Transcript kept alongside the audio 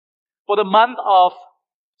For the month of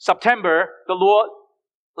September, the Lord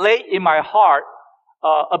laid in my heart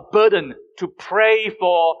a burden to pray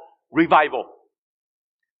for revival.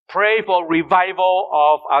 Pray for revival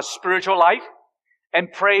of our spiritual life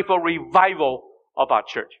and pray for revival of our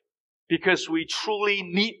church. Because we truly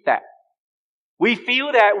need that. We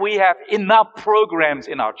feel that we have enough programs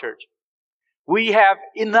in our church. We have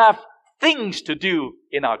enough things to do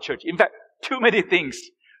in our church. In fact, too many things.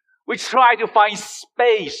 We try to find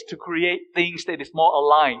space to create things that is more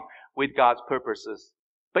aligned with God's purposes.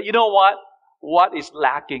 But you know what? What is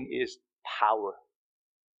lacking is power.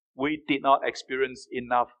 We did not experience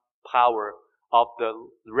enough power of the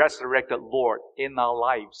resurrected Lord in our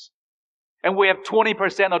lives. And we have 20%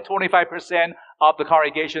 or 25% of the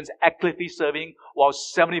congregations actively serving, while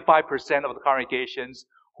 75% of the congregations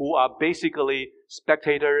who are basically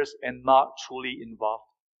spectators and not truly involved.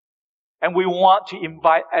 And we want to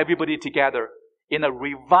invite everybody together in a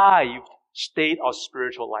revived state of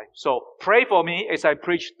spiritual life. So pray for me as I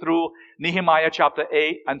preach through Nehemiah chapter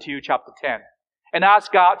 8 until chapter 10. And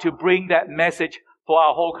ask God to bring that message for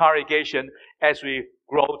our whole congregation as we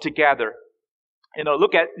grow together.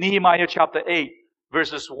 Look at Nehemiah chapter 8,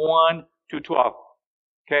 verses 1 to 12.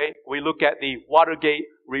 Okay, we look at the Watergate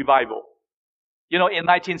revival. In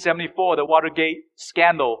 1974, the Watergate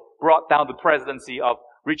scandal brought down the presidency of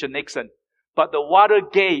Richard Nixon. But the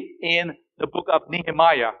Watergate in the book of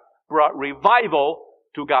Nehemiah brought revival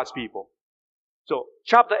to God's people. So,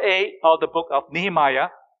 chapter 8 of the book of Nehemiah,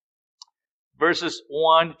 verses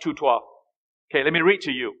 1 to 12. Okay, let me read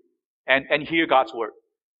to you and hear God's word.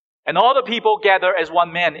 And all the people gathered as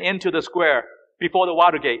one man into the square before the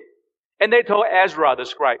Watergate. And they told Ezra the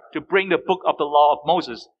scribe to bring the book of the law of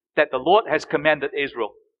Moses that the Lord has commanded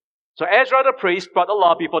Israel. So Ezra the priest brought the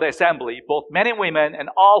law before the assembly, both men and women, and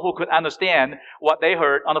all who could understand what they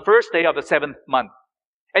heard on the first day of the 7th month.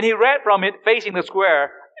 And he read from it facing the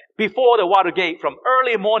square before the Watergate from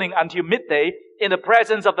early morning until midday in the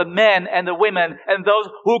presence of the men and the women and those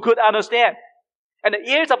who could understand. And the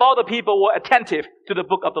ears of all the people were attentive to the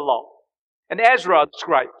book of the law. And Ezra the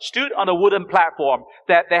scribe stood on a wooden platform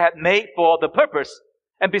that they had made for the purpose.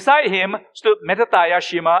 And beside him stood Mattithiah,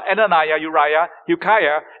 Shema, Ananiah, Uriah,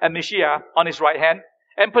 Hilkiah, and Mishiah on his right hand,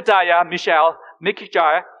 and Pedaiah, Mishael,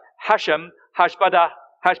 Mikijah, Hashem,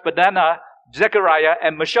 Hashbaddanah, Zechariah,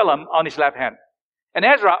 and Meshullam on his left hand. And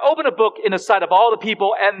Ezra opened the book in the sight of all the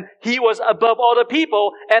people, and he was above all the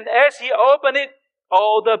people. And as he opened it,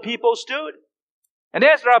 all the people stood. And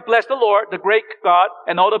Ezra blessed the Lord, the great God,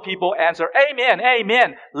 and all the people answered, Amen,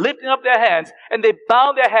 Amen, lifting up their hands. And they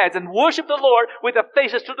bowed their heads and worshipped the Lord with their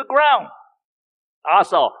faces to the ground.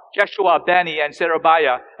 Asaph, Joshua, Bani, and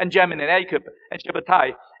Sherebiah, and Jamin, and Akub, and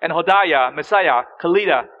Shabbatai, and Hodiah, Messiah,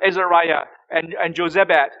 Kelida, Azariah, and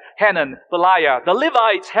Josabad, Hanan, Beliah. The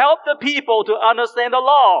Levites helped the people to understand the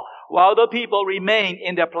law, while the people remained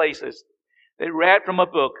in their places. They read from a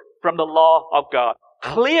book, from the law of God,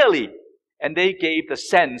 clearly, and they gave the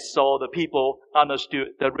sense so the people understood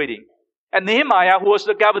the reading. And Nehemiah, who was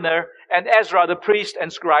the governor, and Ezra, the priest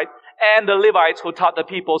and scribe, and the Levites who taught the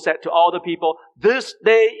people, said to all the people, This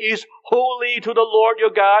day is holy to the Lord your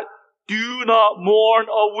God. Do not mourn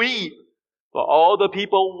or weep. For all the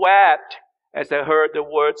people wept as they heard the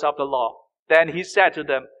words of the law. Then he said to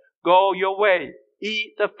them, Go your way,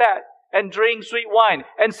 eat the fat, and drink sweet wine,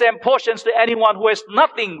 and send portions to anyone who has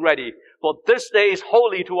nothing ready. For this day is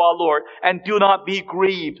holy to our Lord, and do not be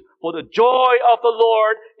grieved, for the joy of the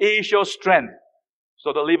Lord is your strength.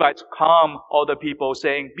 So the Levites calmed all the people,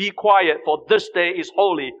 saying, Be quiet, for this day is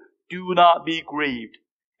holy. Do not be grieved.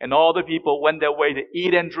 And all the people went their way to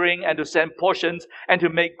eat and drink, and to send portions, and to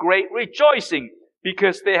make great rejoicing,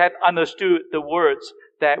 because they had understood the words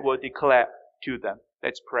that were declared to them.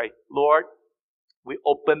 Let's pray. Lord, we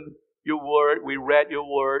open your word, we read your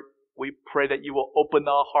word. We pray that you will open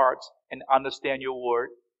our hearts and understand your word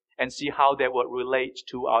and see how that will relate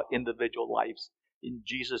to our individual lives. In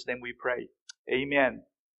Jesus' name we pray. Amen.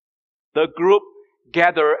 The group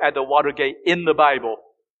gathered at the Watergate in the Bible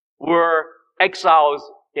were exiles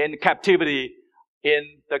in captivity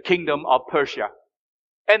in the kingdom of Persia.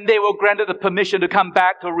 And they were granted the permission to come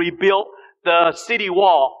back to rebuild the city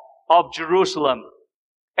wall of Jerusalem.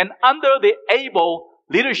 And under the able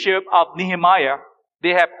leadership of Nehemiah,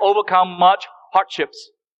 they have overcome much hardships.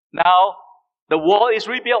 Now, the wall is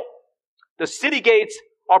rebuilt. The city gates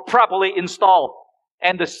are properly installed.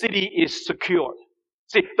 And the city is secured.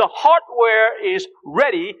 See, the hardware is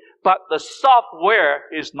ready, but the software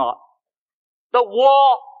is not. The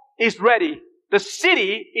wall is ready. The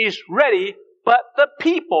city is ready, but the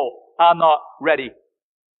people are not ready.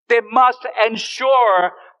 They must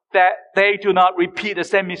ensure that they do not repeat the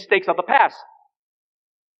same mistakes of the past,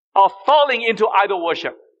 of falling into idol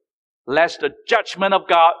worship, lest the judgment of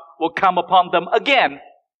God will come upon them again,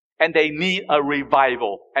 and they need a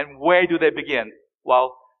revival. And where do they begin?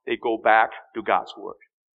 Well, they go back to God's Word.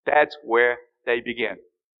 That's where they begin.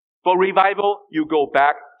 For revival, you go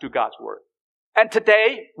back to God's Word. And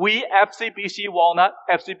today, we, FCBC Walnut,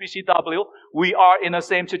 FCBCW, we are in the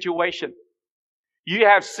same situation. You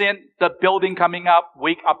have seen the building coming up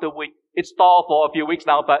week after week. It's stalled for a few weeks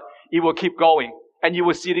now, but it will keep going. And you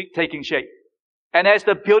will see it taking shape. And as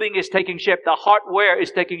the building is taking shape, the hardware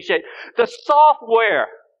is taking shape. The software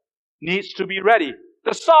needs to be ready.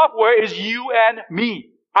 The software is you and me.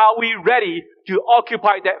 Are we ready to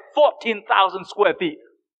occupy that 14,000 square feet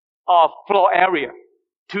of floor area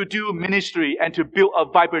to do ministry and to build a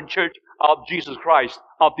vibrant church of Jesus Christ,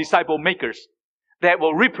 of disciple makers that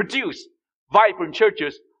will reproduce vibrant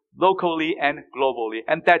churches locally and globally?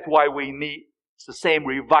 And that's why we need the same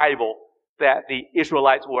revival that the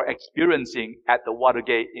Israelites were experiencing at the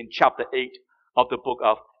Watergate in chapter 8 of the book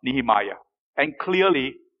of Nehemiah. And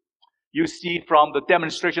clearly, you see from the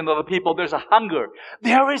demonstration of the people, there's a hunger.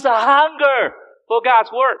 There is a hunger for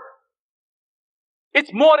God's Word.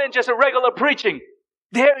 It's more than just a regular preaching.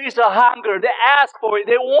 There is a hunger. They ask for it.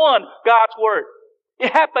 They want God's Word.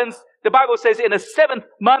 It happens, the Bible says, in the 7th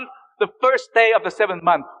month, the first day of the 7th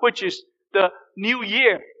month, which is the new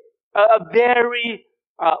year. A very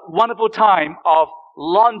wonderful time of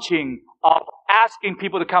launching, of asking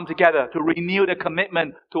people to come together to renew their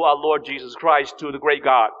commitment to our Lord Jesus Christ, to the great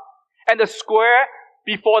God. And the square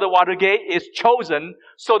before the Watergate is chosen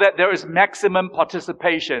so that there is maximum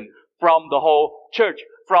participation from the whole church,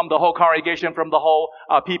 from the whole congregation, from the whole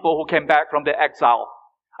people who came back from their exile.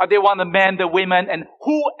 They want the men, the women, and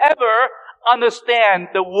whoever understand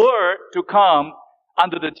the Word to come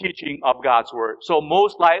under the teaching of God's Word. So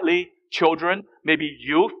most likely, children, maybe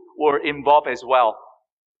youth, were involved as well.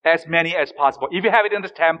 As many as possible. If you have it in the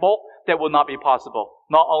temple, that will not be possible.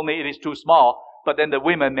 Not only it is too small, but then the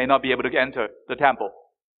women may not be able to enter the temple.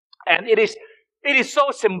 And it is so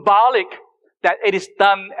symbolic that it is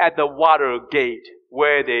done at the water gate,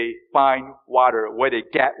 where they find water, where they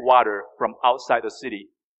get water from outside the city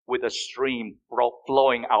with a stream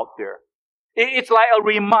flowing out there. It's like a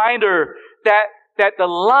reminder that the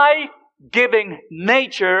life-giving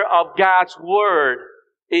nature of God's Word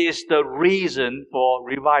is the reason for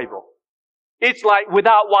revival. It's like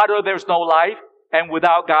without water, there's no life. And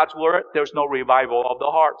without God's Word, there's no revival of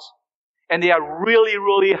the hearts. And they are really,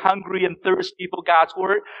 really hungry and thirsty for God's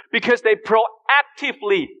Word because they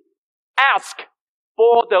proactively ask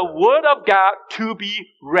for the Word of God to be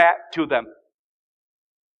read to them.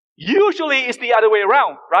 Usually it's the other way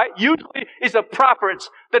around, right? Usually it's the prophets,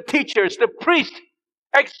 the teachers, the priests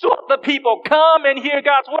exhort the people, come and hear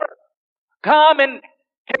God's Word.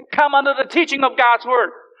 Come under the teaching of God's Word.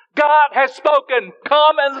 God has spoken.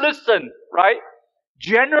 Come and listen, right?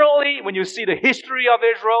 Generally, when you see the history of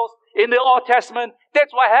Israel in the Old Testament,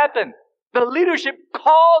 that's what happened. The leadership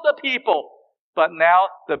called the people, but now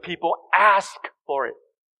the people ask for it.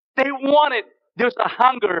 They want it. There's a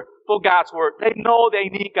hunger for God's Word. They know they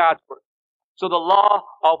need God's Word. So the law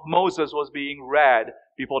of Moses was being read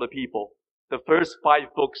before the people. The first 5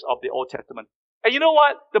 books of the Old Testament. And you know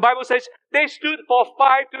what? The Bible says they stood for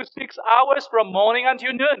 5 to 6 hours from morning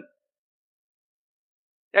until noon.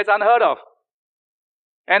 That's unheard of.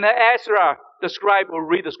 And Ezra, the scribe, will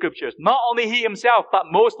read the scriptures. Not only he himself, but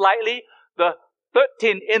most likely the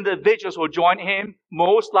 13 individuals who join him,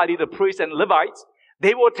 most likely the priests and Levites,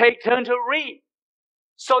 they will take turn to read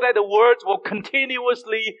so that the words will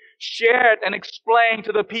continuously shared and explained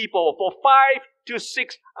to the people for 5 to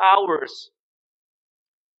 6 hours.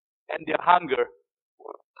 And their hunger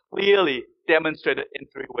was clearly demonstrated in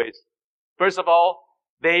 3 ways. First of all,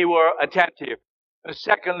 they were attentive. And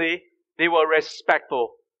secondly, they were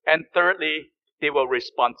respectful. And thirdly, they were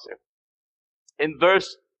responsive. In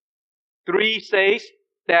verse 3 says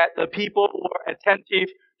that the people were attentive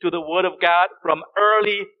to the Word of God from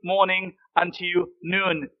early morning until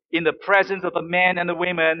noon in the presence of the men and the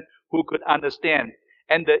women who could understand.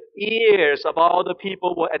 And the ears of all the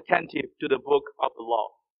people were attentive to the book of the law.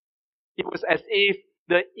 It was as if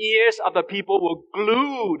the ears of the people were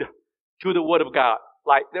glued to the Word of God.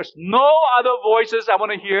 Like there's no other voices I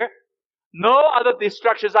want to hear. No other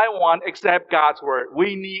distractions I want except God's Word.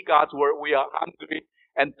 We need God's Word. We are hungry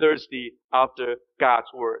and thirsty after God's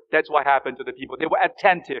Word. That's what happened to the people. They were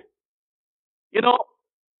attentive. You know,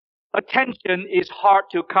 attention is hard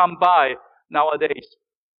to come by nowadays.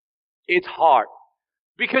 It's hard.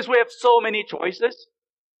 Because we have so many choices.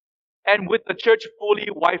 And with the church fully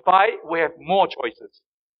Wi-Fi, we have more choices.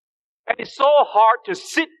 And it's so hard to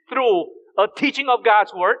sit through a teaching of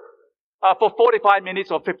God's Word for 45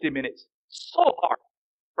 minutes or 50 minutes. So hard,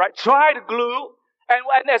 right? Try to glue.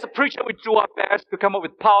 And as a preacher, we do our best to come up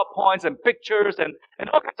with PowerPoints and pictures and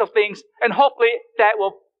all kinds of things. And hopefully that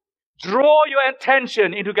will draw your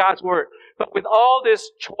attention into God's Word. But with all these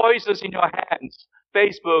choices in your hands,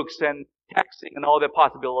 Facebooks and texting and all the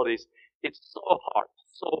possibilities, it's so hard,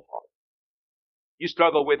 so hard. You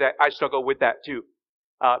struggle with that. I struggle with that too.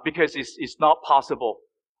 Because it's not possible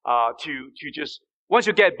to just, once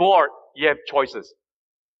you get bored, you have choices.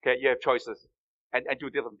 Okay, you have choices and do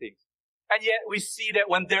different things. And yet we see that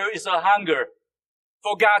when there is a hunger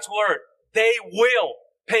for God's Word, they will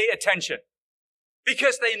pay attention.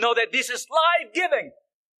 Because they know that this is life-giving.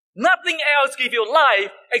 Nothing else gives you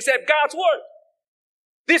life except God's Word.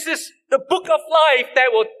 This is the book of life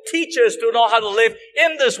that will teach us to know how to live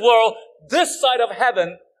in this world, this side of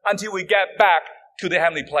heaven, until we get back to the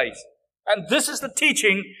heavenly place. And this is the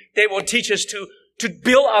teaching they will teach us to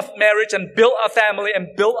build our marriage and build our family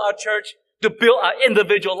and build our church, to build our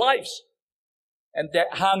individual lives. And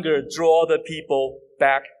that hunger draw the people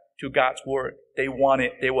back to God's Word. They want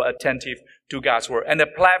it. They were attentive to God's Word. And the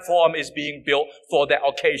platform is being built for that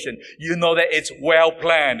occasion. You know that it's well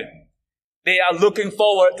planned. They are looking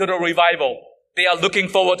forward to the revival. They are looking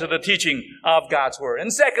forward to the teaching of God's Word.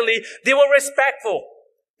 And secondly, they were respectful.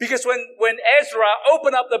 Because when Ezra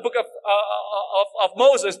opened up the book of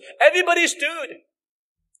Moses, everybody stood.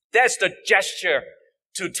 That's the gesture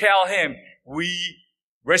to tell him, we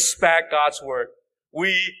respect God's Word.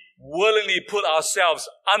 We willingly put ourselves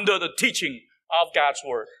under the teaching of God's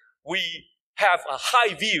Word. We have a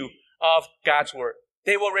high view of God's Word.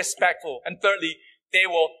 They were respectful. And thirdly, they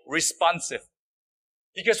were responsive.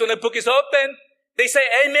 Because when the book is open, they say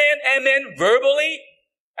amen, amen, verbally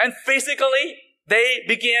and physically. They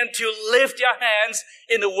began to lift their hands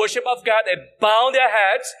in the worship of God. They bow their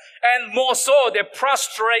heads, and more so, they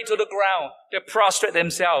prostrate to the ground. They prostrate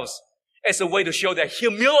themselves as a way to show their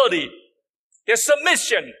humility, their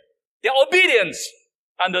submission, their obedience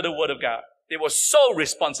under the Word of God. They were so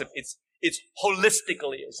responsive. It's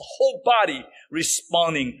holistically, it's a whole body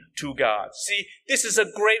responding to God. See, this is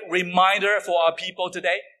a great reminder for our people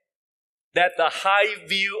today that the high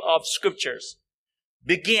view of Scriptures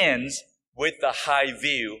begins with the high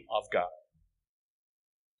view of God.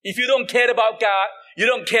 If you don't care about God, you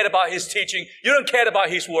don't care about His teaching, you don't care about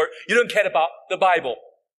His Word, you don't care about the Bible.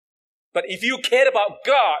 But if you care about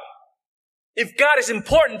God, if God is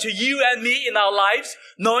important to you and me in our lives,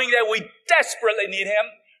 knowing that we desperately need Him,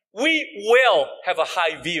 we will have a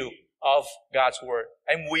high view of God's Word.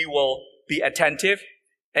 And we will be attentive,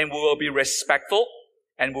 and we will be respectful,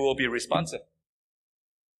 and we will be responsive.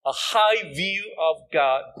 A high view of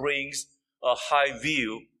God brings a high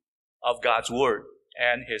view of God's Word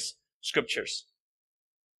and His Scriptures.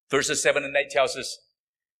 Verses 7 and 8 tells us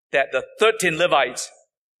that the 13 Levites,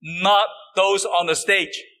 not those on the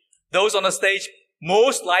stage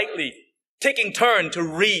most likely taking turn to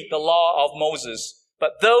read the law of Moses,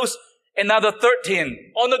 but those another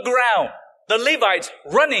 13 on the ground, the Levites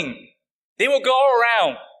running, they will go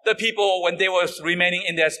around the people when they were remaining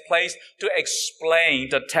in their place to explain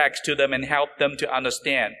the text to them and help them to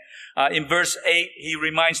understand. In verse 8, he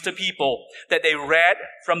reminds the people that they read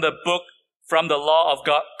from the book, from the law of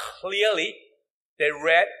God clearly. They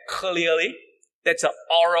read clearly. That's an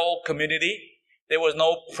oral community. There was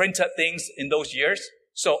no printed things in those years.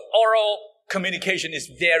 So oral communication is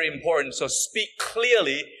very important. So speak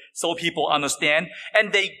clearly so people understand.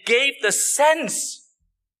 And they gave the sense.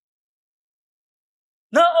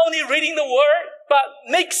 Not only reading the Word, but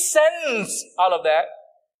make sense out of that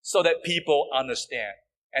so that people understand.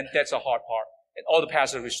 And that's a hard part. And all the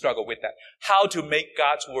pastors will struggle with that. How to make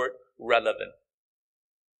God's Word relevant.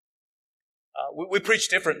 We preach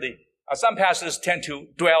differently. Some pastors tend to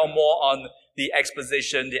dwell more on the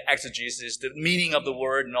exposition, the exegesis, the meaning of the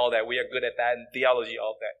Word and all that. We are good at that, and theology,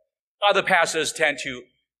 all that. Other pastors tend to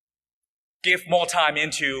give more time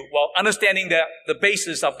into, understanding the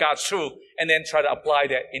basis of God's truth, and then try to apply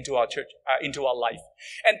that into our church, into our life.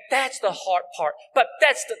 And that's the hard part. But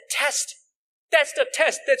that's the test. That's the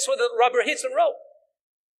test. That's where the rubber hits the road.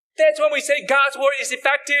 That's when we say God's Word is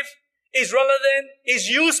effective, is relevant, is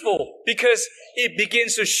useful, because it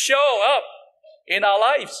begins to show up in our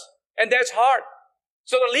lives. And that's hard.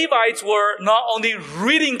 So the Levites were not only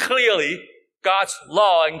reading clearly God's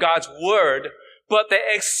law and God's Word, but they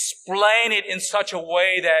explain it in such a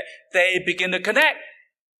way that they begin to connect.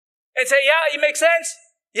 And say, yeah, it makes sense.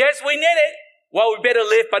 Yes, we need it. Well, we better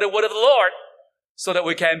live by the Word of the Lord so that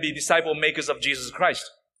we can be disciple makers of Jesus Christ.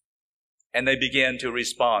 And they began to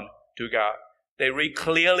respond to God. They read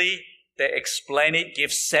clearly, They explain it,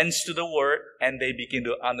 give sense to the word, and they begin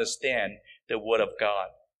to understand the word of God.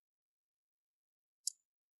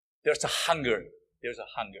 There's a hunger. There's a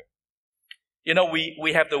hunger. You know,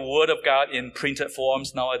 we have the word of God in printed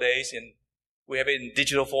forms nowadays. We have it in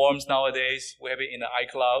digital forms nowadays. We have it in the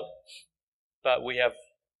iCloud. But we have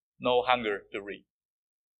no hunger to read.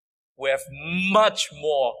 We have much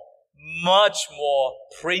more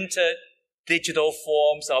printed digital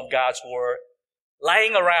forms of God's word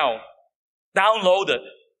lying around, downloaded.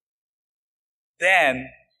 Then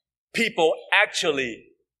people actually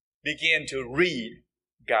begin to read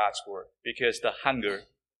God's word because the hunger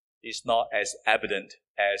is not as evident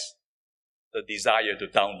as the desire to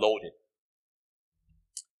download it.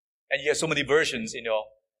 And you have so many versions in your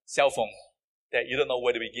cell phone that you don't know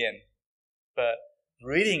where to begin. But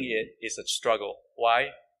reading it is a struggle. Why?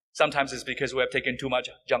 Sometimes it's because we have taken too much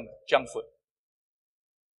junk food.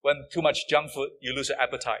 When too much junk food, you lose your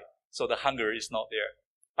appetite. So the hunger is not there.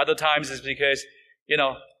 Other times it's because, there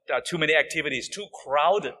are too many activities, too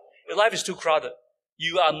crowded. Your life is too crowded.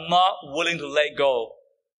 You are not willing to let go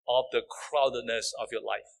of the crowdedness of your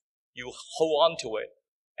life. You hold on to it,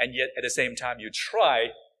 and yet at the same time you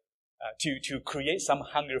try to create some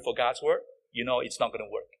hunger for God's word. You know it's not going to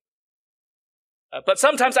work. But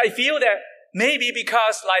sometimes I feel that maybe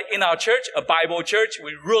because like in our church, a Bible church,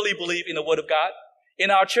 we really believe in the word of God. In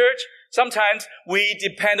our church, sometimes we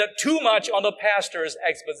depended too much on the pastor's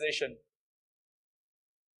exposition.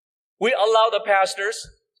 We allow the pastors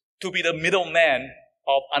to be the middleman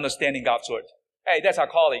of understanding God's word. Hey, that's our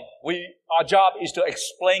calling. Our job is to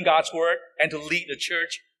explain God's word and to lead the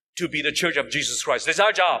church to be the church of Jesus Christ. That's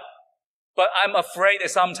our job. But I'm afraid that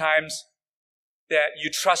sometimes that you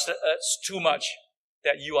trusted us too much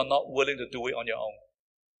that you are not willing to do it on your own.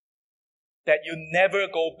 That you never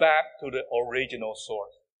go back to the original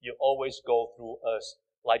source. You always go through us,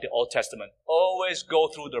 like the Old Testament. Always go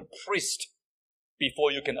through the priest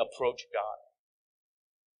before you can approach God.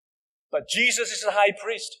 But Jesus is the high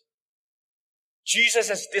priest. Jesus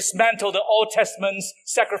has dismantled the Old Testament's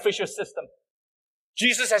sacrificial system.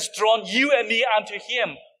 Jesus has drawn you and me unto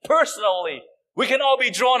Him personally. We can all be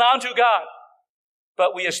drawn unto God.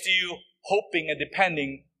 But we are still hoping and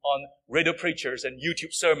depending on radio preachers and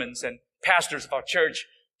YouTube sermons and pastors of our church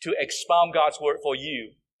to expound God's word for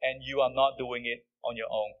you, and you are not doing it on your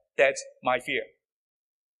own. That's my fear.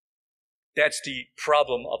 That's the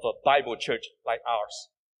problem of a Bible church like ours.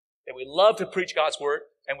 That we love to preach God's word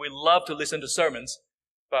and we love to listen to sermons,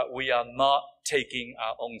 but we are not taking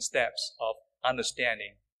our own steps of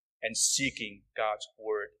understanding and seeking God's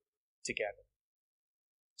word together.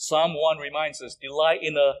 Psalm 1 reminds us, delight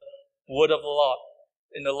in the word of the Lord,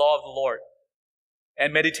 in the law of the Lord,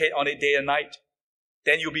 and meditate on it day and night.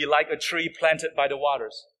 Then you'll be like a tree planted by the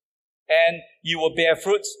waters, and you will bear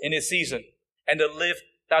fruits in its season, and the leaf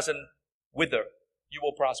doesn't wither. You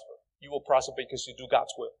will prosper. You will prosper because you do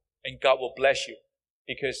God's will, and God will bless you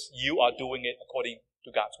because you are doing it according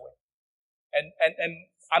to God's will. And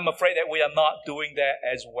I'm afraid that we are not doing that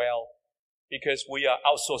as well because we are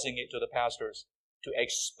outsourcing it to the pastors to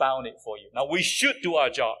expound it for you. Now, we should do our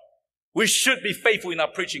job. We should be faithful in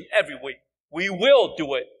our preaching every week. We will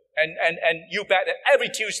do it. And you bet that every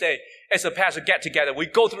Tuesday, as a pastor get together, we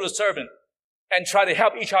go through the sermon and try to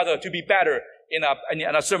help each other to be better in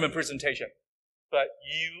our sermon presentation. But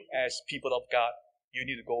you, as people of God, you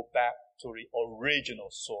need to go back to the original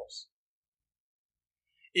source.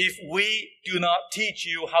 If we do not teach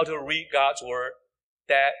you how to read God's word,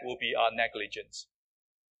 that will be our negligence.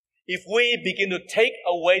 If we begin to take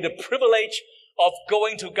away the privilege of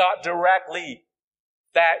going to God directly,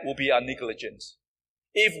 that will be our negligence.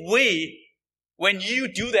 If when you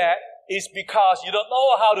do that, it's because you don't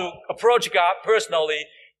know how to approach God personally,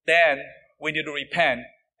 then we need to repent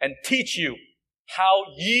and teach you how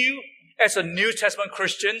you, as a New Testament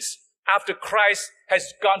Christians, after Christ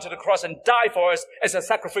has gone to the cross and died for us as a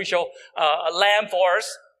sacrificial lamb for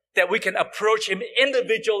us, that we can approach Him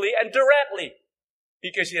individually and directly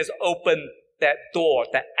because He has opened that door,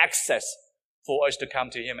 that access for us to come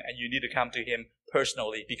to Him, and you need to come to Him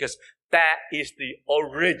personally because that is the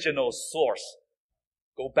original source.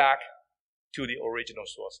 Go back to the original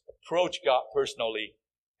source. Approach God personally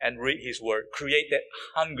and read His word. Create that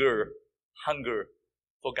hunger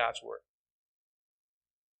for God's word.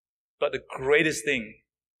 But the greatest thing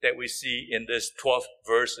that we see in these 12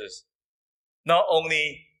 verses, not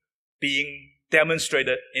only being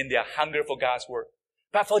demonstrated in their hunger for God's word,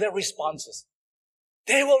 but for their responses.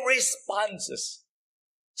 They were responses.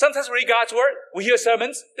 Sometimes we read God's word, we hear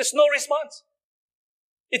sermons, there's no response.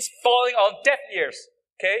 It's falling on deaf ears,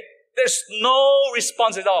 okay? There's no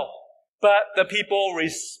response at all. But the people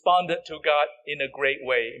responded to God in a great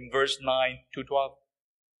way. In verse 9 to 12,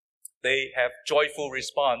 they have joyful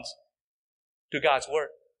response to God's word.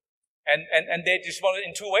 And they responded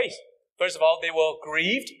in two ways. First of all, they were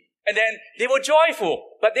grieved, and then they were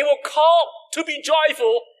joyful. But they were called to be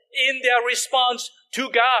joyful in their response to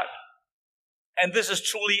God. And this is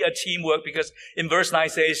truly a teamwork, because in verse 9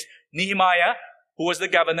 says, Nehemiah, who was the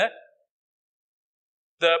governor,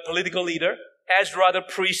 the political leader, Ezra, the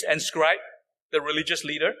priest and scribe, the religious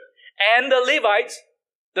leader, and the Levites,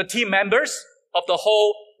 the team members of the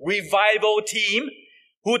whole revival team,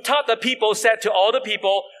 who taught the people, said to all the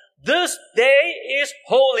people, this day is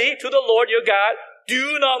holy to the Lord your God.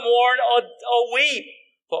 Do not mourn or weep.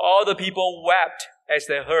 For all the people wept as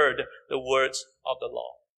they heard the words of the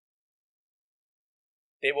law.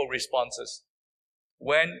 They were responses.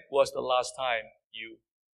 When was the last time you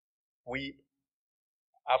weep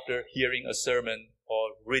after hearing a sermon or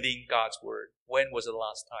reading God's word? When was the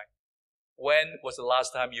last time? When was the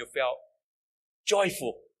last time you felt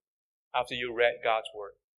joyful after you read God's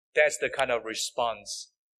word? That's the kind of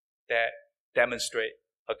response that demonstrate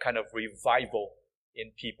a kind of revival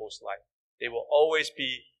in people's life. There will always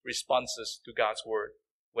be responses to God's word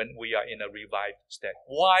when we are in a revived state.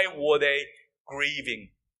 Why were they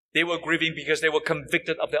grieving? They were grieving because they were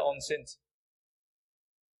convicted of their own sins.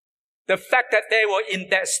 The fact that they were in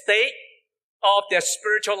that state of their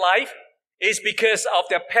spiritual life is because of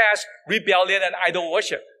their past rebellion and idol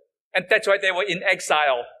worship. And that's why they were in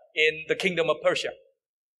exile in the kingdom of Persia.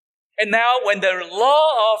 And now when the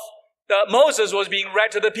law of Moses was being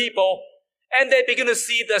read to the people, and they begin to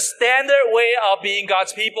see the standard way of being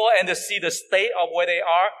God's people and to see the state of where they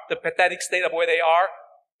are, the pathetic state of where they are,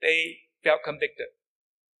 they felt convicted.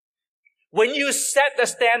 When you set the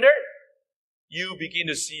standard, you begin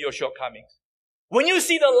to see your shortcomings. When you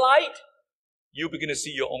see the light, you begin to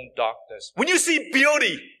see your own darkness. When you see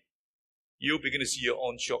beauty, you begin to see your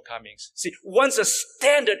own shortcomings. See, once a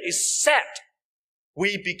standard is set,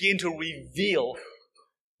 we begin to reveal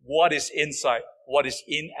what is inside, what is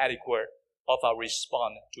inadequate of our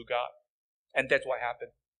response to God. And that's what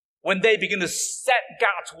happened. When they begin to set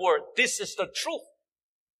God's word, this is the truth,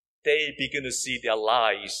 they begin to see their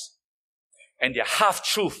lies and their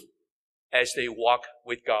half-truth as they walk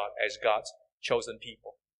with God as God's chosen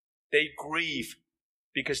people. They grieve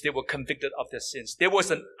because they were convicted of their sins. There was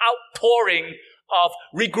an outpouring of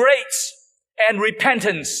regrets and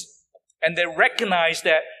repentance. And they recognize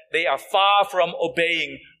that they are far from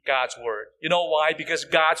obeying God's word. You know why? Because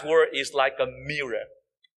God's word is like a mirror.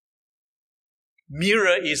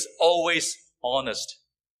 Mirror is always honest.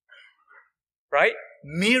 Right?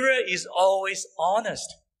 Mirror is always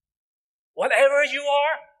honest. Whatever you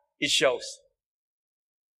are, it shows.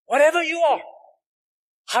 Whatever you are.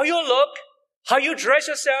 How you look, how you dress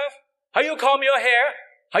yourself, how you comb your hair,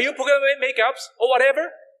 how you put on makeups, or whatever,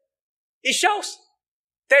 it shows.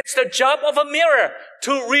 That's the job of a mirror,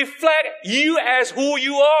 to reflect you as who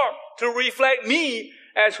you are, to reflect me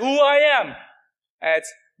as who I am. That's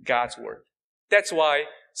God's word. That's why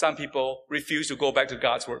some people refuse to go back to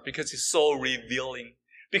God's word, because it's so revealing,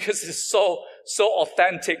 because it's so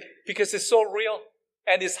authentic, because it's so real,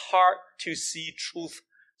 and it's hard to see truth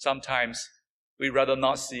sometimes. We rather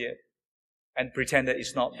not see it and pretend that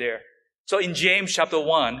it's not there. So in James chapter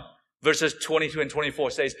 1, verses 22 and 24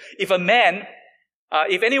 says, if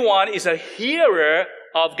anyone is a hearer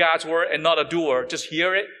of God's word and not a doer, just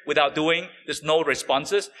hear it without doing, there's no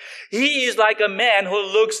responses, he is like a man who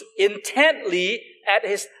looks intently at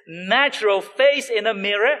his natural face in a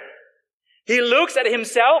mirror. He looks at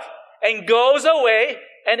himself and goes away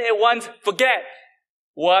and at once forget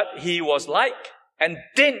what he was like and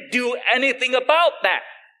didn't do anything about that.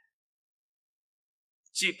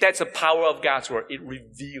 See, that's the power of God's word. It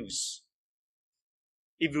reveals.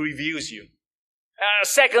 It reveals you.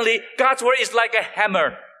 Secondly, God's word is like a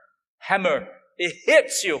hammer. Hammer. It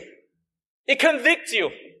hits you. It convicts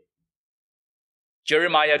you.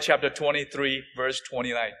 Jeremiah chapter 23, verse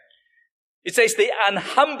 29. It says, the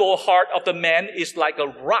unhumble heart of the man is like a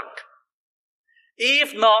rock.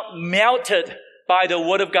 If not melted by the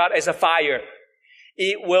word of God as a fire,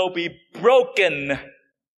 it will be broken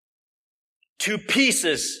to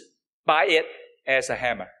pieces by it as a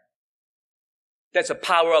hammer. That's the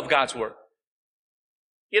power of God's word.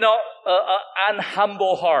 You know, an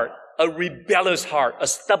unhumble heart, a rebellious heart, a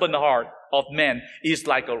stubborn heart of man is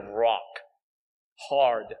like a rock.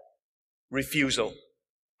 Hard, refusal,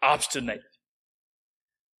 obstinate.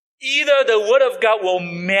 Either the word of God will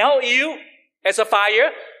melt you as a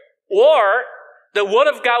fire, or the word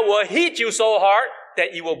of God will hit you so hard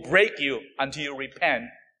that it will break you until you repent,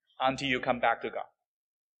 until you come back to God.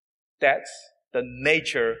 That's the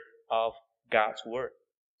nature of God's word.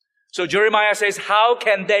 So Jeremiah says, how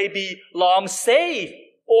can they be long safe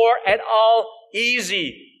or at all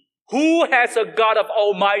easy? Who has a God of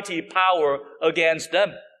almighty power against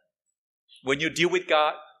them? When you deal with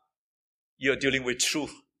God, you're dealing with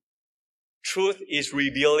truth. Truth is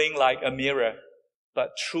revealing like a mirror,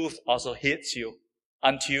 but truth also hits you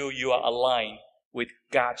until you are aligned with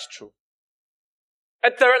God's truth.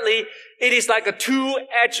 And thirdly, it is like a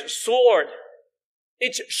two-edged sword.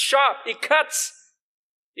 It's sharp. It cuts.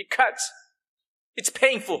 It cuts. It's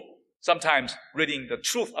painful sometimes reading the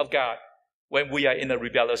truth of God when we are in a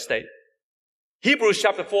rebellious state. Hebrews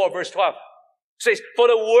chapter 4 verse 12 says, for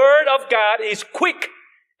the word of God is quick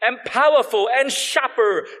and powerful and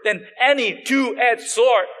sharper than any two-edged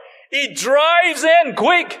sword. It drives in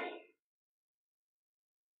quick.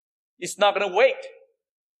 It's not going to wait.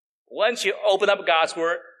 Once you open up God's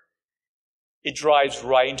word, it drives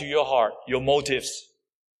right into your heart, your motives,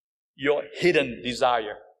 your hidden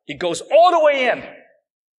desire. It goes all the way in,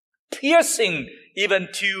 piercing even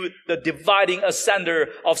to the dividing asunder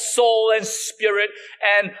of soul and spirit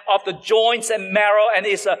and of the joints and marrow, and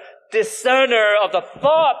is a discerner of the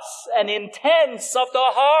thoughts and intents of the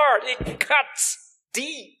heart. It cuts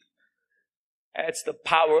deep. That's the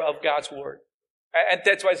power of God's word. And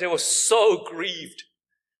that's why they were so grieved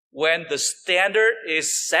when the standard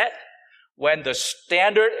is set, when the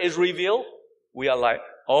standard is revealed. We are like,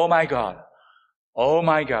 oh my God,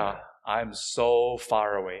 I'm so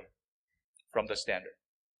far away from the standard.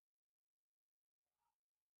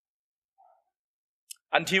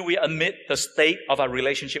 Until we admit the state of our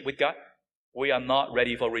relationship with God, we are not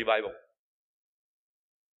ready for revival.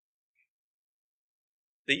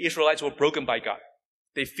 The Israelites were broken by God.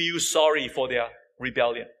 They feel sorry for their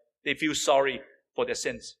rebellion. They feel sorry for their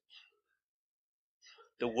sins.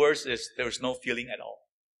 The worst is there is no feeling at all.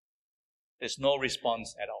 There's no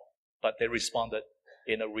response at all. But they responded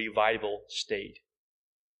in a revival state.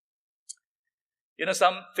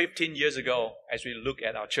 Some 15 years ago, as we look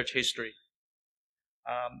at our church history,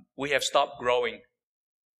 we have stopped growing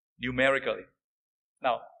numerically.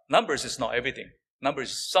 Now, numbers is not everything.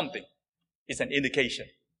 Numbers is something. It's an indication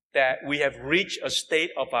that we have reached a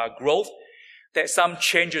state of our growth that some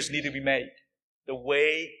changes need to be made. The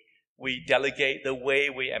way we delegate, the way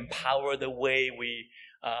we empower, the way we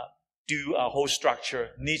do our whole structure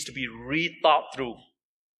needs to be rethought through.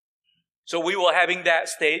 So we were having that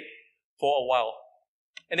state for a while.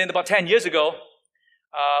 And then about 10 years ago,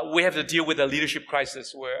 we have to deal with a leadership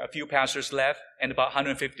crisis where a few pastors left and about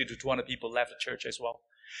 150 to 200 people left the church as well.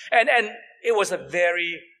 And it was a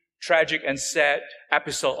very tragic and sad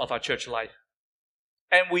episode of our church life.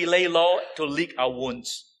 And we lay low to lick our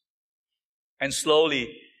wounds. And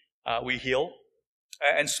slowly we heal.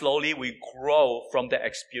 And slowly we grow from that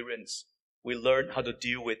experience. We learn how to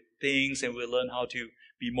deal with things, and we learn how to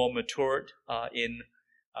be more matured in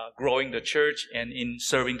growing the church and in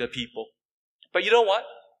serving the people. But you know what?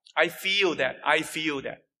 I feel that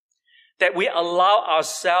we allow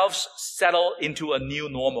ourselves settle into a new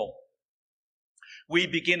normal. We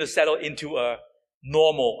begin to settle into a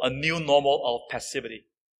new normal of passivity.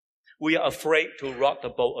 We are afraid to rock the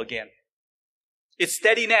boat again. It's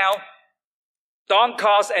steady now. Don't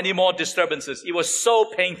cause any more disturbances. It was so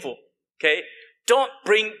painful. Okay? Don't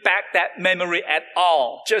bring back that memory at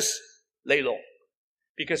all. Just lay low.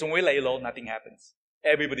 Because when we lay low, nothing happens.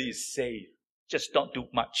 Everybody is safe. Just don't do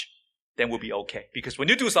much. Then we'll be okay. Because when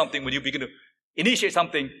you do something, when you begin to initiate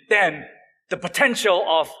something, then the potential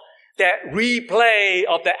of that replay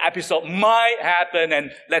of that episode might happen,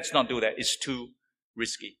 and let's not do that. It's too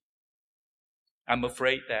risky. I'm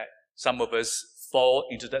afraid that some of us fall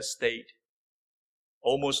into that state,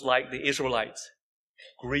 almost like the Israelites,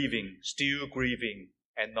 grieving, still grieving,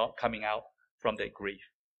 and not coming out from that grief.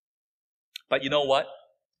 But you know what?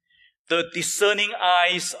 The discerning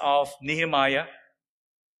eyes of Nehemiah,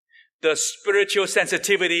 the spiritual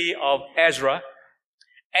sensitivity of Ezra,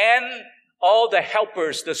 and all the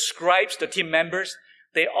helpers, the scribes, the team members,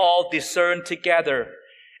 they all discerned together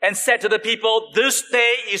and said to the people, "This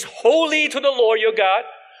day is holy to the Lord your God.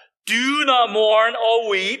 Do not mourn or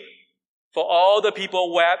weep." For all the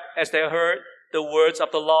people wept as they heard the words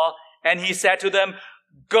of the law. And he said to them,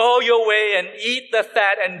 "Go your way and eat the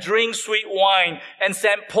fat and drink sweet wine and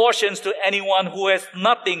send portions to anyone who has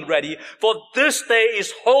nothing ready. For this day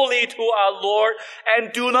is holy to our Lord,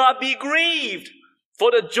 and do not be grieved. For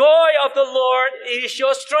the joy of the Lord is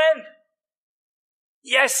your strength."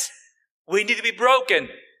 Yes, we need to be broken.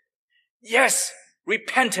 Yes,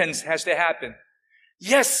 repentance has to happen.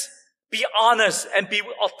 Yes, Be honest and be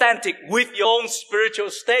authentic with your own spiritual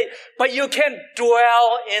state. But you can't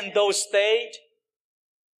dwell in those states.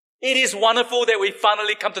 It is wonderful that we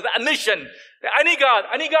finally come to the admission that I need God.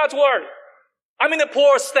 I need God's word. I'm in a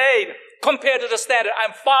poor state compared to the standard.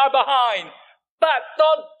 I'm far behind. But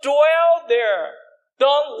don't dwell there.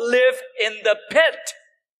 Don't live in the pit.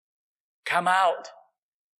 Come out.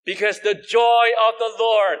 Because the joy of the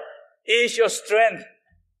Lord is your strength.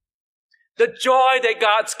 The joy that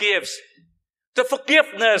God gives, the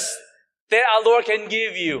forgiveness that our Lord can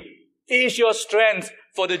give you is your strength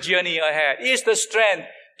for the journey ahead. Is the strength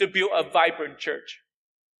to build a vibrant church.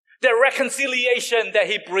 The reconciliation that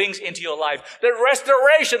He brings into your life, the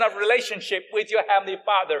restoration of relationship with your Heavenly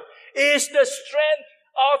Father is the strength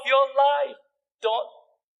of your life. Don't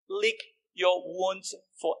lick your wounds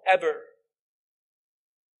forever.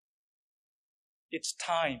 It's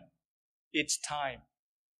time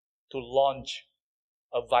to launch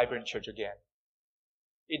a vibrant church again.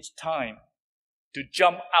 It's time to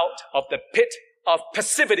jump out of the pit of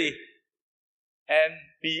passivity and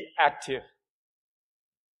be active.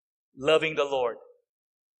 Loving the Lord,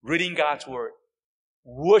 reading God's word,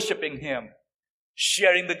 worshiping Him,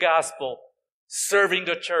 sharing the gospel, serving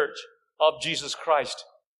the church of Jesus Christ,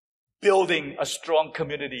 building a strong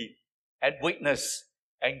community and witness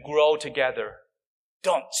and grow together.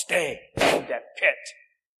 Don't stay in that pit.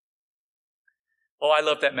 Oh, I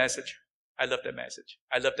love that message. I love that message.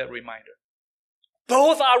 I love that reminder.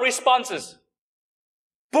 Both are responses.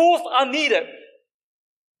 Both are needed.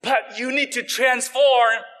 But you need to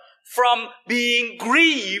transform from being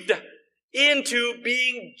grieved into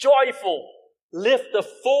being joyful. Live the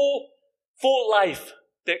full life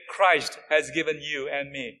that Christ has given you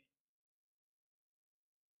and me.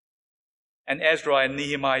 And Ezra and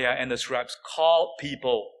Nehemiah and the scribes called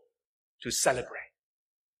people to celebrate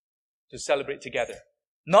together.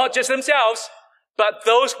 Not just themselves, but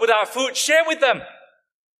those without food, share with them.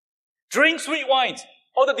 Drink sweet wines,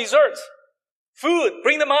 all the desserts, food,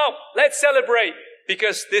 bring them out. Let's celebrate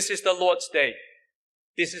because this is the Lord's day.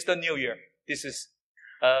 This is the new year.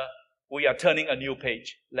 We are turning a new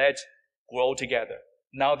page. Let's grow together.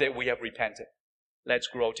 Now that we have repented, let's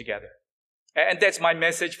grow together. And that's my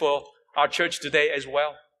message for our church today as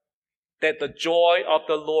well. That the joy of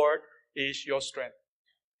the Lord is your strength.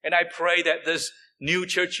 And I pray that this new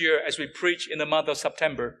church year, as we preach in the month of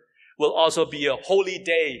September, will also be a holy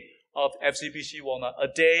day of FCBC Walnut, a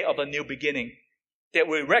day of a new beginning. That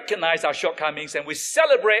we recognize our shortcomings and we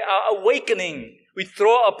celebrate our awakening. We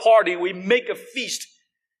throw a party, we make a feast,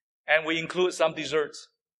 and we include some desserts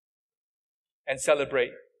and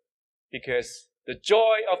celebrate because the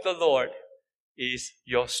joy of the Lord is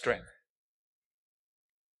your strength.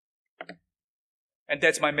 And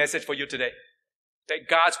that's my message for you today. That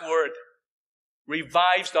God's word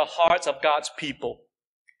revives the hearts of God's people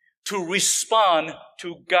to respond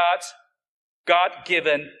to God's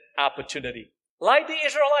God-given opportunity. Like the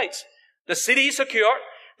Israelites, the city is secure.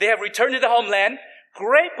 They have returned to the homeland.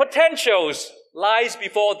 Great potentials lies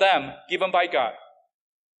before them, given by God.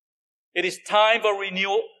 It is time for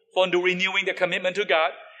renewing their commitment to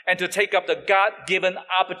God and to take up the God-given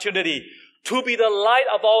opportunity to be the light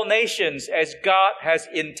of all nations as God has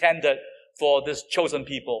intended for this chosen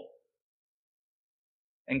people.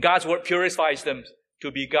 And God's word purifies them to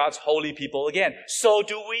be God's holy people again. So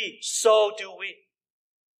do we.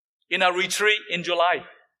 In our retreat in July,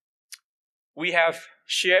 we have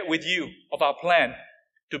shared with you of our plan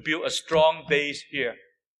to build a strong base here.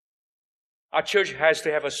 Our church has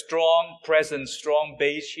to have a strong presence, strong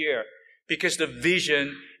base here, because the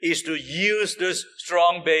vision is to use this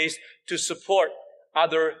strong base to support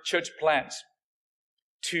other church plants,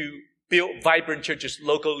 to build vibrant churches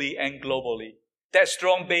locally and globally. That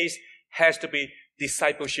strong base has to be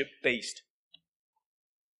discipleship-based.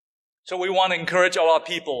 So we want to encourage all our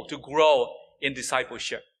people to grow in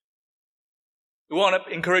discipleship. We want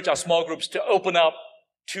to encourage our small groups to open up,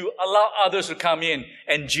 to allow others to come in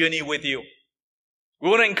and journey with you. We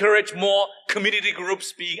want to encourage more community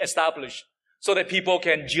groups being established so that people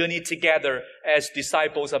can journey together as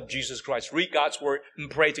disciples of Jesus Christ, read God's word and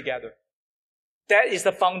pray together. That is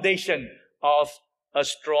the foundation of a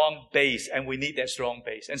strong base, and we need that strong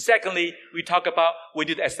base. And secondly, we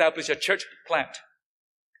need to establish a church plant.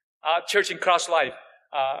 Our church in Cross Life,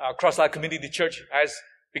 our Cross Life Community Church has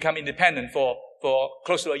become independent for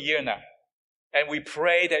close to a year now. And we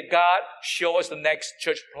pray that God show us the next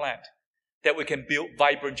church plant, that we can build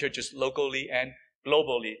vibrant churches locally and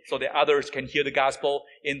globally so that others can hear the gospel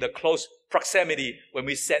in the close proximity when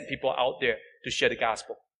we send people out there to share the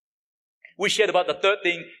gospel. We shared about the third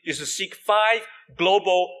thing is to seek 5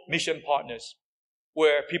 global mission partners.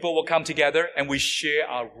 where people will come together and we share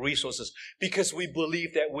our resources because we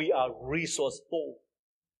believe that we are resourceful.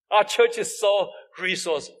 Our church is so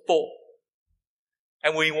resourceful.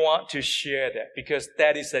 And we want to share that because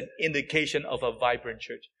that is an indication of a vibrant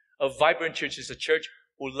church. A vibrant church is a church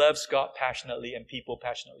who loves God passionately and people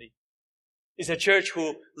passionately. It's a church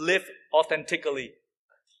who lives authentically.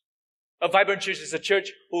 A vibrant church is a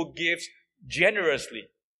church who gives generously,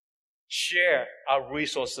 share our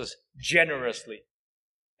resources generously.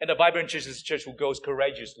 And a vibrant church is a church who goes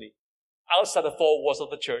courageously outside the four walls of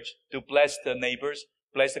the church to bless the neighbors,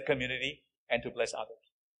 bless the community, and to bless others.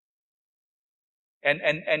 And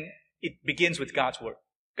it begins with God's word.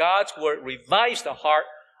 God's word revives the heart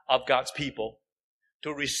of God's people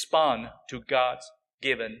to respond to God's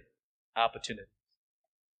given opportunity.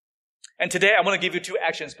 And today I want to give you 2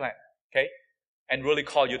 actions plan, okay? And really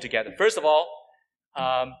call you together. First of all,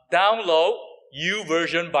 download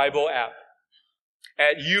YouVersion Bible app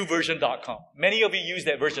at youversion.com. Many of you use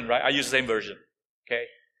that version, right? I use the same version, okay?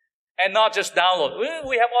 And not just download.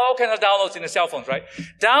 We have all kinds of downloads in the cell phones, right?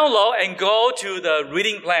 Download and go to the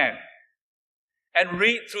reading plan and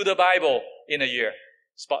read through the Bible in a year.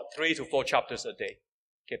 It's about 3 to 4 chapters a day.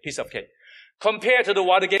 Okay, piece of cake. Compared to the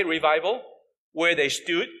Watergate revival, where they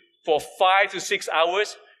stood for 5 to 6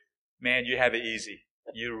 hours, man, you have it easy.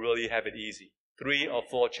 You really have it easy. 3 or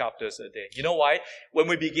 4 chapters a day. You know why? When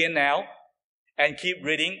we begin now and keep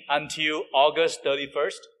reading until August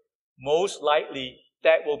 31st, most likely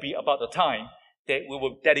that will be about the time that we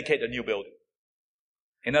will dedicate a new building.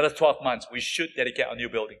 In another 12 months, we should dedicate a new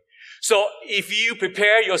building. So if you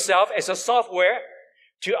prepare yourself as a software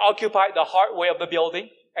to occupy the hardware of the building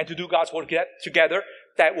and to do God's work together,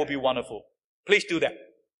 that will be wonderful. Please do that.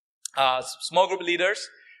 Small group leaders,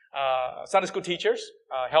 Sunday school teachers,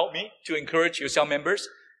 help me to encourage your cell members,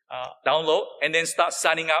 download, and then start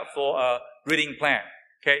signing up for a reading plan.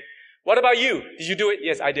 Okay? What about you? Did you do it?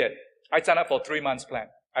 Yes, I did. I signed up for a 3 months plan.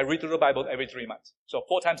 I read through the Bible every 3 months. So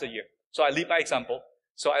 4 times a year. So I lead by example.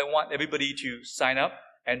 So I want everybody to sign up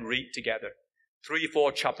and read together. 3,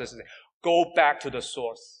 4 chapters a day. Go back to the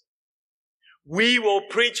source. We will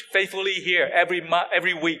preach faithfully here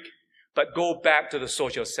every week. But go back to the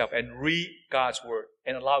source yourself and read God's word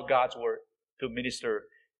and allow God's word to minister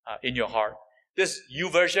in your heart. This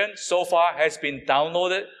YouVersion so far has been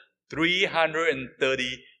downloaded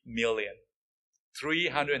 330 million.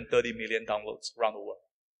 330 million downloads around the world.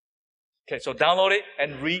 Okay, so download it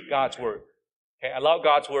and read God's word. Okay, allow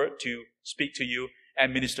God's word to speak to you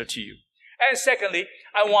and minister to you. And secondly,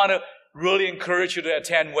 I want to really encourage you to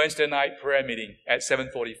attend Wednesday night prayer meeting at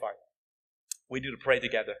 7:45. We need to pray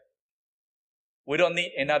together. We don't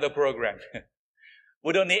need another program.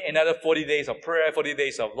 We don't need another 40 days of prayer, 40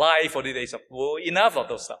 days of life, 40 days of enough of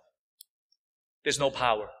those stuff. There's no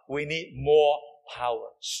power. We need more power,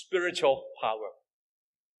 spiritual power.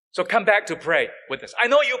 So come back to pray with us. I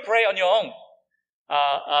know you pray on your own.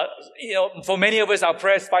 For many of us, our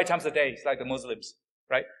prayers 5 times a day. It's like the Muslims,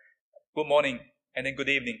 right? Good morning, and then good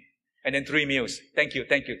evening, and then 3 meals. Thank you,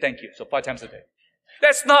 thank you, thank you. So 5 times a day.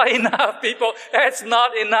 That's not enough, people. That's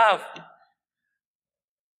not enough.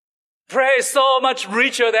 Prayer is so much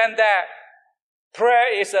richer than that.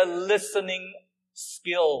 Prayer is a listening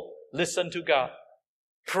skill. Listen to God.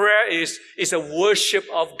 Prayer is a worship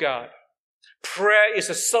of God. Prayer is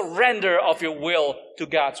a surrender of your will to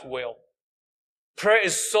God's will. Prayer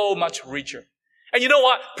is so much richer. And you know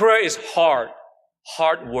what? Prayer is hard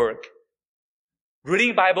work.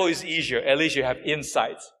 Reading Bible is easier. At least you have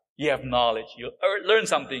insights. You have knowledge. You learn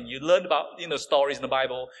something. You learn about stories in the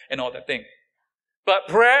Bible and all that thing. But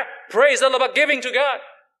prayer is all about giving to God.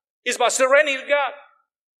 It's about surrendering to God.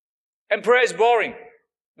 And prayer is boring.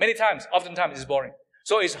 Oftentimes it's boring.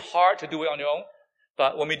 So it's hard to do it on your own.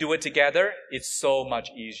 But when we do it together, it's so much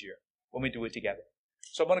easier when we do it together.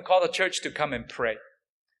 So I want to call the church to come and pray.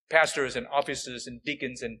 Pastors and officers and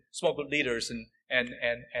deacons and small group leaders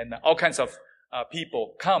and all kinds of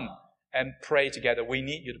people, come and pray together. We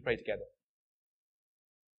need you to pray together.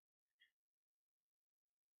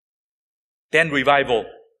 Then revival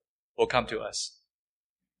will come to us.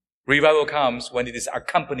 Revival comes when it is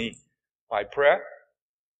accompanied by prayer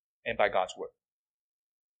and by God's word.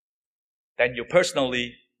 Then you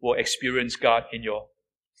personally will experience God in your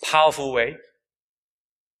powerful way,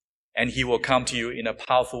 and He will come to you in a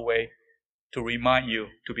powerful way to remind you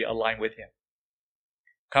to be aligned with Him.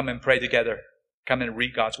 Come and pray together. Come and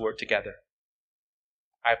read God's word together.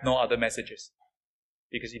 I have no other messages.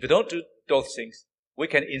 Because if you don't do those things, we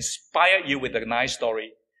can inspire you with a nice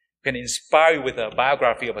story. We can inspire you with a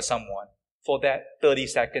biography of someone. For that 30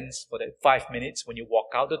 seconds, for that 5 minutes when you walk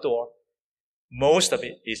out the door, most of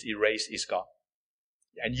it is erased, is gone.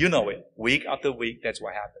 And you know it. Week after week, that's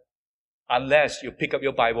what happens. Unless you pick up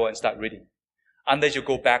your Bible and start reading. Unless you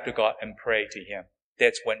go back to God and pray to Him.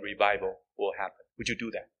 That's when revival will happen. Would you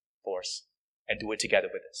do that for us? And do it together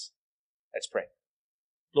with us. Let's pray.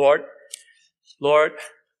 Lord,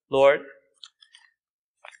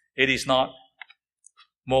 it is not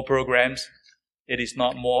more programs. It is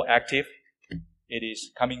not more active. It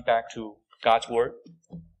is coming back to God's Word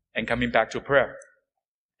and coming back to prayer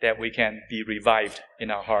that we can be revived in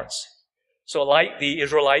our hearts. So like the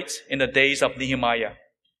Israelites in the days of Nehemiah,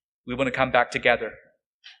 we want to come back together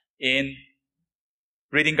in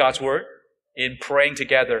reading God's Word, in praying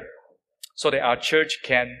together so that our church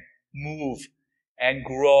can move and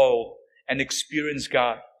grow and experience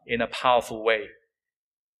God in a powerful way.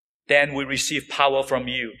 Then we receive power from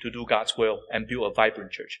you to do God's will and build a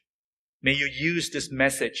vibrant church. May you use this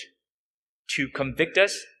message to convict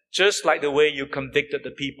us, just like the way you convicted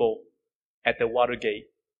the people at the Watergate,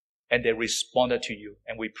 and they responded to you.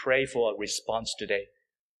 And we pray for a response today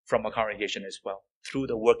from our congregation as well, through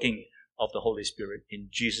the working of the Holy Spirit. In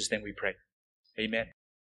Jesus' name we pray. Amen.